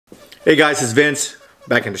Hey guys, it's Vince,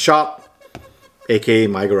 back in the shop, aka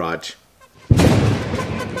my garage.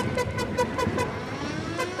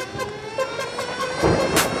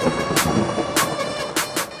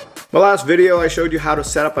 My last video I showed you how to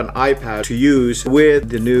set up an iPad to use with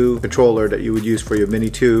the new controller that you would use for your Mini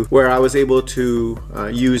 2, where I was able to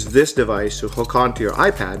use this device to hook onto your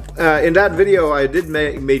iPad. In that video I did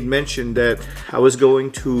made mention that I was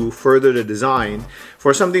going to further the design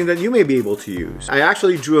for something that you may be able to use. I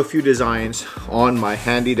actually drew a few designs on my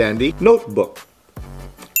handy dandy notebook.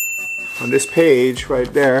 On this page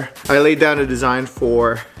right there, I laid down a design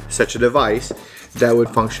for such a device that would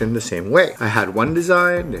function the same way. I had one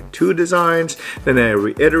design, then two designs, then I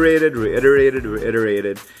reiterated,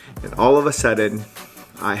 and all of a sudden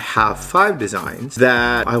I have 5 designs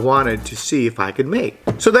that I wanted to see if I could make.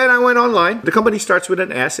 So then I went online. The company starts with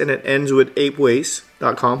an S and it ends with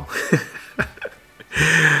apeways.com.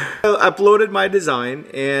 I uploaded my design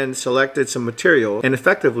and selected some material and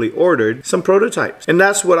effectively ordered some prototypes. And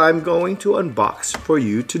that's what I'm going to unbox for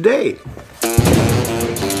you today.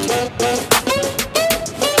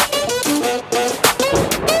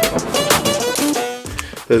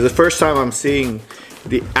 This is the first time I'm seeing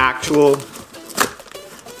the actual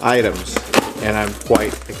items and I'm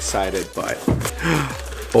quite excited by it.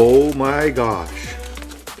 Oh my gosh,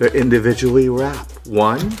 they're individually wrapped.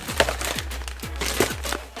 1,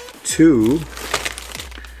 2,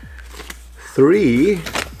 3,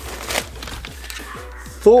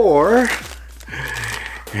 4,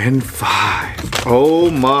 and 5. Oh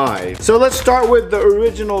my. So let's start with the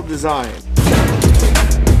original design.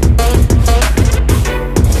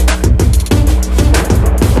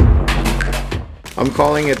 I'm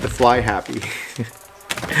calling it the Fly Happy.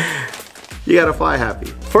 You gotta fly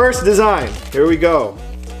happy. First design, here we go.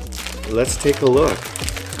 Let's take a look.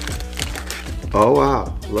 Oh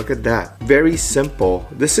wow, look at that. Very simple.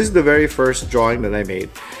 This is the very first drawing that I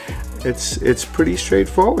made. It's pretty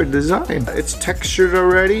straightforward design. It's textured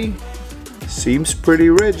already. Seems pretty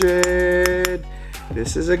rigid.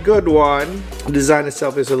 This is a good one. The design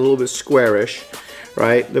itself is a little bit squarish,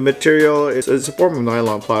 right? The material is a form of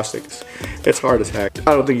nylon plastics. It's hard as heck.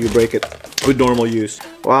 I don't think you break it with normal use.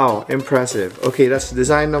 Wow, impressive. Okay, that's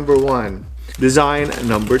design number 1. Design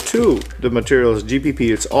number 2. The material is GPP.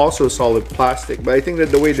 It's also solid plastic, but I think that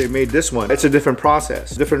the way they made this one, it's a different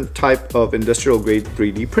process, different type of industrial grade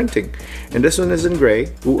 3D printing. And this one is in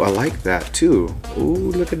gray. Ooh, I like that too.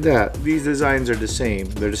 Ooh, look at that. These designs are the same.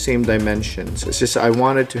 They're the same dimensions. It's just I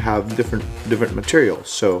wanted to have different materials.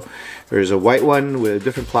 So there's a white one with a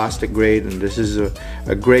different plastic grade, and this is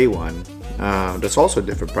a gray one. That's also a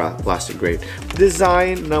different plastic grade.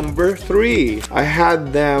 Design number 3. I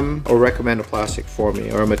had them recommend a plastic for me,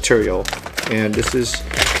 or a material, and this is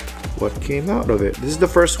what came out of it. This is the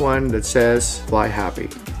first one that says Fly Happy.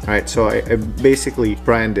 Alright, so I basically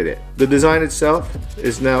branded it. The design itself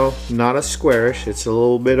is now not as squarish, it's a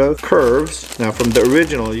little bit of curves. Now from the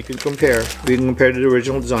original, you can compare. We can compare to the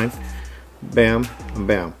original design. Bam, and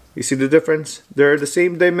bam. You see the difference? They're the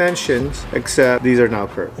same dimensions, except these are now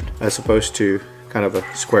curved, as opposed to kind of a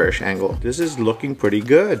squarish angle. This is looking pretty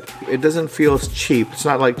good. It doesn't feel cheap. It's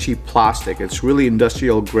not like cheap plastic. It's really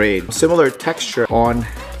industrial grade. Similar texture on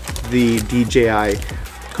the DJI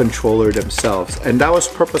controller themselves. And that was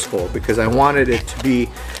purposeful because I wanted it to be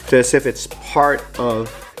as if it's part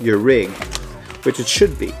of your rig, which it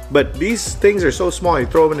should be. But these things are so small, you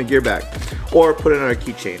throw them in a gear bag or put it on a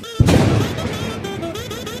keychain.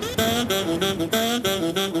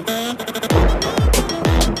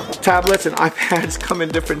 Tablets and iPads come in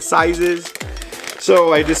different sizes,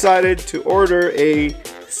 so I decided to order a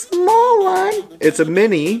small one. It's a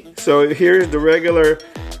mini, so here's the regular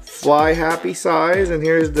Fly Happy size, and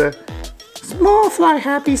here's the small Fly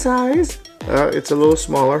Happy size. It's a little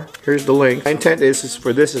smaller. Here's the link. My intent is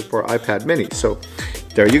for iPad mini, so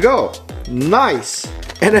there you go. Nice.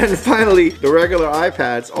 And then finally, the regular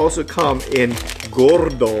iPads also come in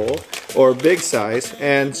gordo, or big size,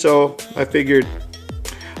 and so I figured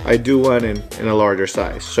I'd do one in a larger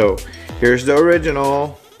size. So here's the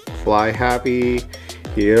original Fly Happy,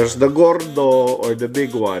 here's the gordo, or the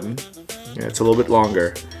big one. Yeah, it's a little bit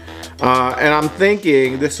longer. And I'm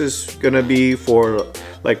thinking this is gonna be for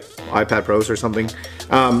like iPad Pros or something.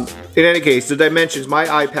 In any case, the dimensions, my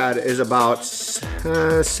iPad is about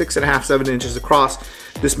 6.5, 7 inches across.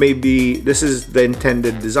 This is the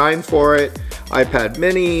intended design for it. iPad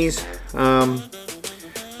minis.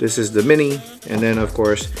 This is the mini, and then of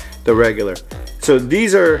course the regular. So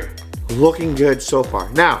these are looking good so far.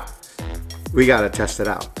 Now we gotta test it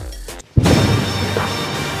out.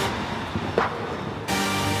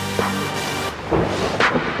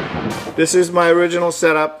 This is my original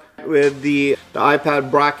setup. with the iPad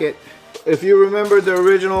bracket. If you remember the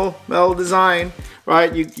original metal design,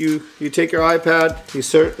 right? You take your iPad,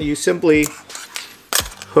 you simply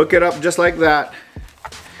hook it up just like that.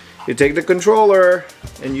 You take the controller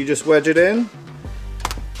and you just wedge it in,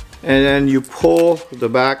 and then you pull the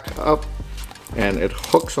back up and it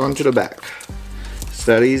hooks onto the back. It's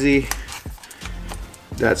that easy,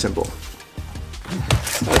 that simple.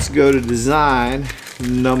 Let's go to design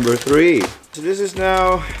number 3. So this is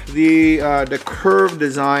now the curved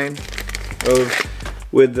design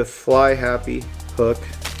with the fly happy hook.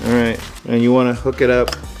 All right, and you want to hook it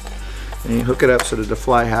up, and you hook it up so that the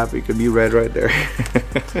fly happy could be red right there.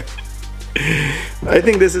 I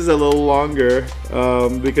think this is a little longer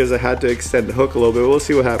because I had to extend the hook a little bit. We'll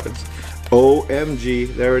see what happens.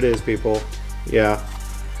 OMG, there it is, people. Yeah.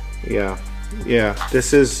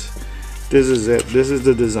 This is it. This is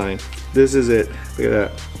the design. This is it. Look at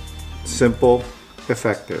that. Simple,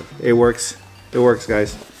 effective. It works. It works,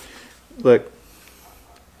 guys. Look,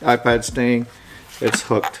 iPad staying. It's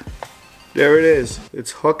hooked. There it is.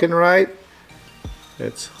 It's hooking right.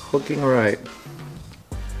 It's hooking right.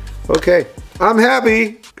 Okay, I'm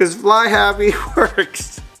happy because fly happy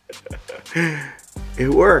works. It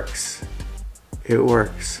works. It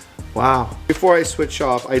works. Wow. Before I switch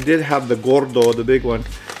off, I did have the Gordo, the big one.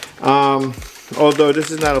 Although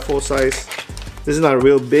this is not a full size, this is not a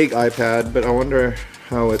real big iPad, but I wonder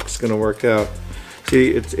how it's gonna work out.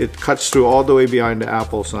 See, it cuts through all the way behind the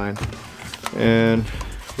Apple sign. And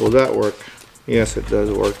will that work? Yes, it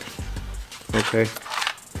does work. Okay.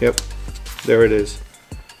 Yep. There it is.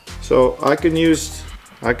 So I can use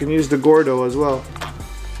the Gordo as well.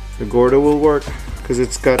 The Gordo will work because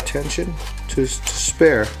it's got tension to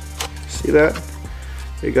spare. See that?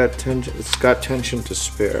 It got tension. It's got tension to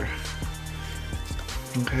spare.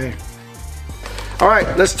 Okay. All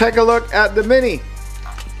right. Let's take a look at the Mini.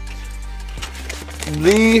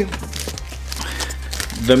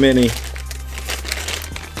 The Mini.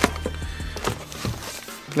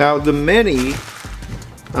 Now the Mini,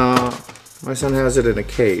 my son has it in a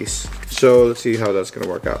case, so let's see how that's gonna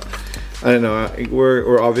work out. I don't know,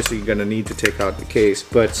 we're obviously gonna need to take out the case,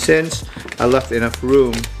 but since I left enough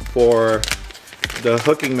room for the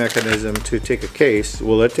hooking mechanism to take a case,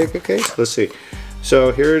 will it take a case? Let's see.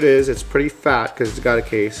 So here it is. It's pretty fat because it's got a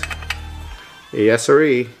case. Yes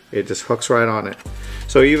sirree, it just hooks right on it.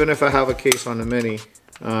 So even if I have a case on the Mini,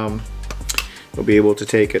 we'll be able to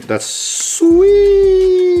take it. That's sweet.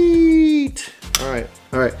 All right.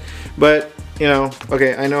 But you know,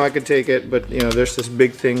 okay, I know I could take it, but you know, there's this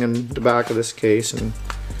big thing in the back of this case, and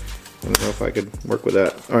I don't know if I could work with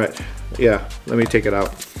that. All right, yeah, let me take it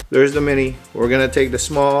out. There's the Mini. We're gonna take the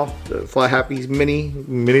small, the Fly Happy's Mini,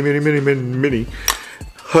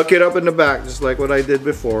 hook it up in the back, just like what I did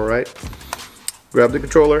before, right? Grab the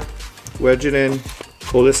controller, wedge it in,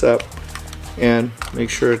 pull this up, and make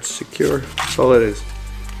sure it's secure. That's all it is.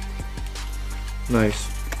 Nice.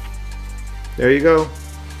 There you go.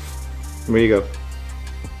 There you go.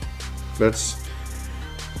 That's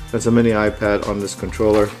a mini iPad on this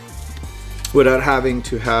controller without having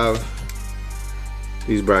to have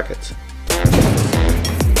these brackets.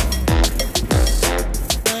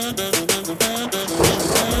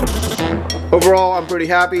 Overall, I'm pretty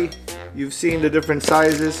happy. You've seen the different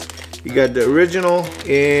sizes. You got the original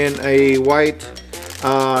in a white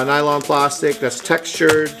nylon plastic that's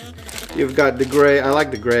textured. You've got the gray. I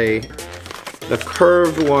like the gray. The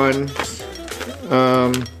curved one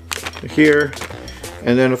here,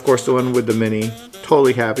 and then of course the one with the Mini.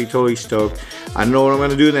 Totally happy, totally stoked. I know what I'm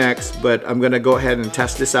gonna do next, but I'm gonna go ahead and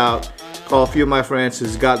test this out. Call a few of my friends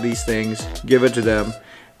who's got these things, give it to them,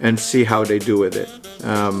 and see how they do with it.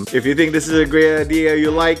 If you think this is a great idea, you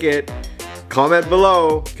like it, comment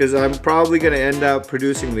below, because I'm probably gonna end up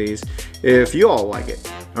producing these if you all like it.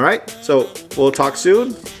 All right, so we'll talk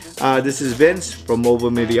soon. This is Vince from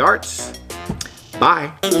Mobile Media Arts.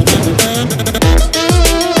 Bye.